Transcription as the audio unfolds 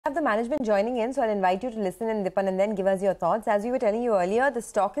Have the management joining in, so I'll invite you to listen and Dipan and then give us your thoughts. As we were telling you earlier, the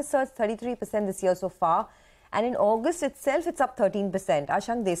stock has surged 33% this year so far, and in August itself, it's up 13%.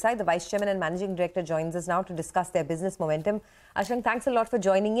 Ashank Desai, the Vice Chairman and Managing Director, joins us now to discuss their business momentum. Ashank, thanks a lot for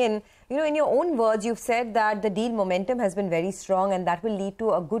joining in. You know, in your own words, you've said that the deal momentum has been very strong and that will lead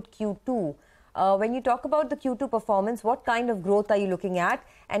to a good Q2. When you talk about the Q2 performance, what kind of growth are you looking at,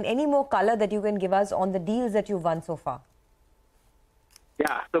 and any more color that you can give us on the deals that you've won so far?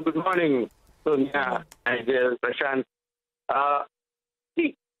 Yeah, so good morning, Sonia, Nigel, Prashant.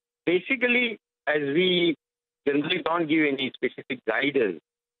 See, basically, as we generally don't give any specific guidance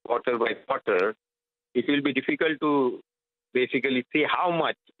quarter by quarter, it will be difficult to basically say how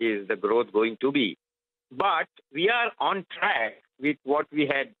much is the growth going to be. But we are on track with what we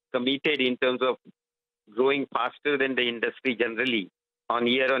had committed in terms of growing faster than the industry generally on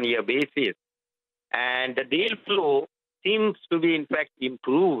year-on-year basis. And the deal flow seems to be, in fact,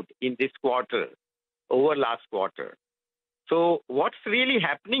 improved in this quarter over last quarter. So what's really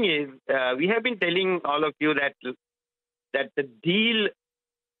happening is we have been telling all of you that the deal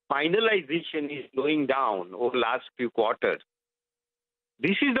finalization is slowing down over last few quarters.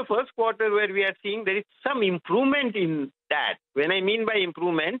 This is the first quarter where we are seeing there is some improvement in that. When I mean by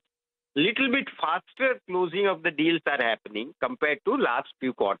improvement, little bit faster closing of the deals are happening compared to last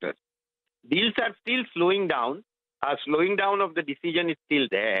few quarters. Deals are still slowing down. Slowing down of the decision is still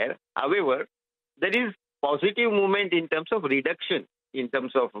there. However, there is positive movement in terms of reduction, in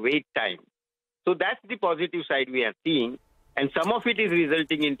terms of wait time. So that's the positive side we are seeing, and some of it is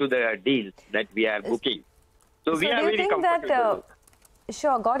resulting into the deals that we are booking. So we are very comfortable.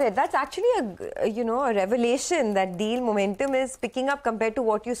 Sure, got it. That's actually a revelation that deal momentum is picking up compared to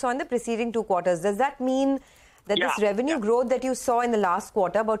what you saw in the preceding 2 quarters. Does that mean that this revenue growth that you saw in the last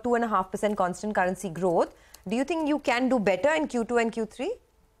quarter, about 2.5% constant currency growth, do you think you can do better in Q2 and Q3?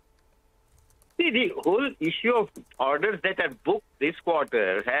 See, the whole issue of orders that are booked this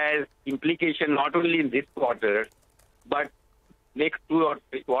quarter has implication not only in this quarter, but next 2 or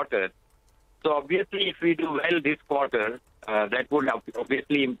 3 quarters. So obviously, if we do well this quarter, that would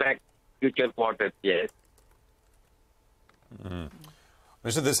obviously impact future quarters, yes. Mr.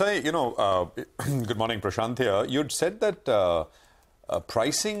 Desai, good morning, Prashant here. You'd said that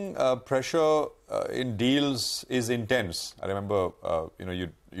pricing pressure in deals is intense. I remember,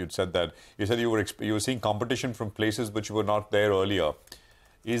 you'd said that. You said you were seeing competition from places which were not there earlier.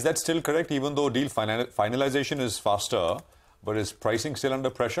 Is that still correct, even though deal finalization is faster, but is pricing still under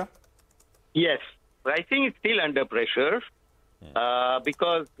pressure? Yes, pricing is still under pressure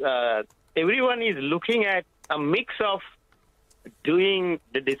because everyone is looking at a mix of doing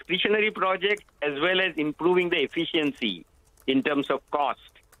the discretionary project as well as improving the efficiency in terms of cost.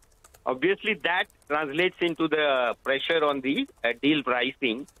 Obviously, that translates into the pressure on the deal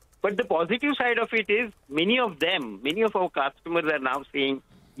pricing. But the positive side of it is many of our customers are now saying,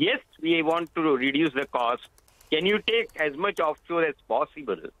 yes, we want to reduce the cost. Can you take as much offshore as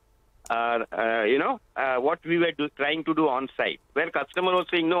possible? What we were trying to do on-site. Where customer was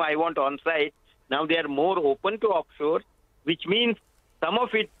saying, no, I want on-site. Now they are more open to offshore, which means some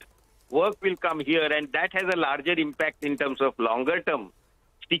of it work will come here, and that has a larger impact in terms of longer-term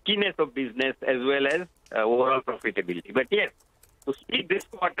stickiness of business as well as overall profitability. But yes, to speak this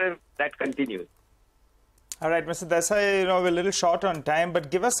quarter, that continues. All right, Mr. Desai, we're a little short on time, but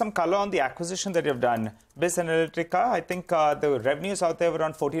give us some color on the acquisition that you've done. BIS Analytica, I think the revenues out there were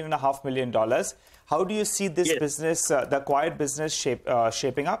around $14.5 million. How do you see this business, the acquired business,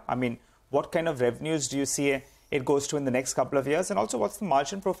 shaping up? I mean, what kind of revenues do you see it goes to in the next couple of years? And also, what's the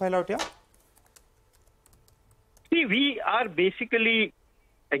margin profile out here? See, we are basically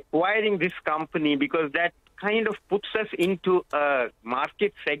acquiring this company because that kind of puts us into a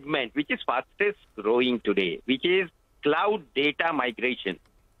market segment which is fastest growing today, which is cloud data migration,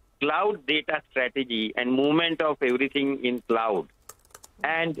 cloud data strategy, and movement of everything in cloud.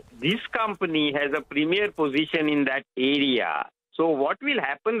 And this company has a premier position in that area. So what will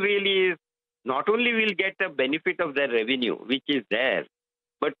happen really is not only will get the benefit of their revenue, which is there,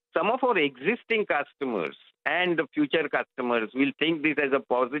 but some of our existing customers and the future customers will think this as a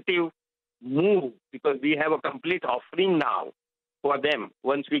positive move because we have a complete offering now for them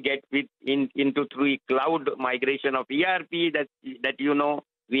once we get into through cloud migration of ERP that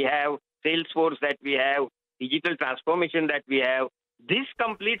we have Salesforce that we have, digital transformation that we have. This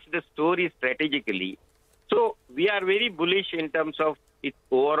completes the story strategically. So we are very bullish in terms of its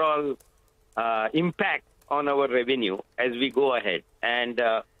overall impact on our revenue as we go ahead. And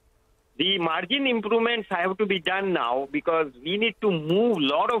The margin improvements have to be done now because we need to move a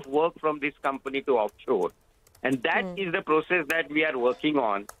lot of work from this company to offshore. And that is the process that we are working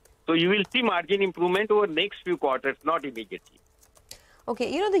on. So you will see margin improvement over next few quarters, not immediately.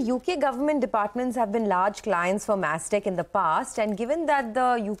 Okay, you know, the UK government departments have been large clients for Mastek in the past, and given that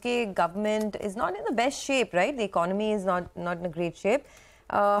the UK government is not in the best shape, right? The economy is not in a great shape.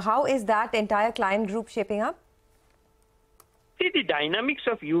 How is that entire client group shaping up? See, the dynamics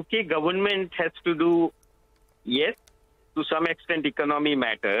of UK government has to do, yes, to some extent economy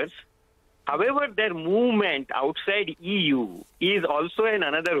matters. However, their movement outside EU is also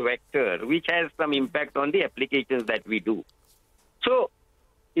another vector which has some impact on the applications that we do. So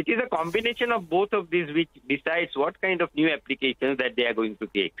it is a combination of both of these which decides what kind of new applications that they are going to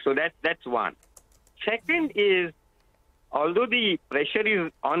take. So that's one. Second is, although the pressure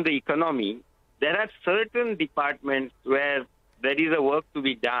is on the economy, there are certain departments where there is a work to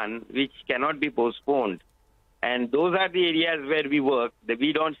be done which cannot be postponed. And those are the areas where we work, that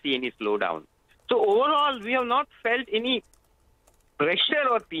we don't see any slowdown. So overall, we have not felt any pressure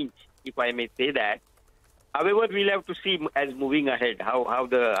or pinch, if I may say that. However, we'll have to see as moving ahead how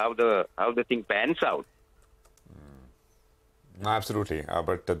the thing pans out. Absolutely.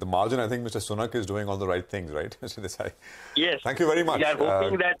 But the margin, I think Mr. Sunak is doing all the right things, right, Mr. Desai? Yes. Thank you very much. We are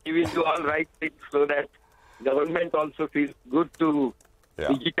hoping that he will do all right things so that government also feels good to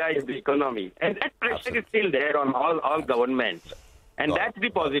digitize the economy. And that pressure is still there on all governments. And that's the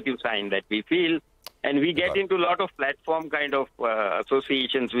positive sign that we feel. And we get into a lot of platform kind of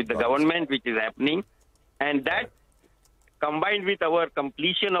associations with the government, which is happening. And that, combined with our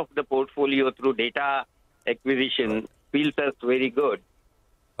completion of the portfolio through data acquisition, feels us very good.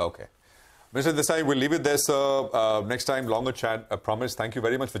 Okay. Mr. Desai, we'll leave it there, sir. Next time, longer chat, I promise. Thank you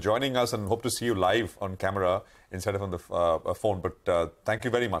very much for joining us and hope to see you live on camera instead of on the phone. But thank you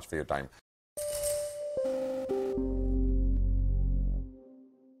very much for your time.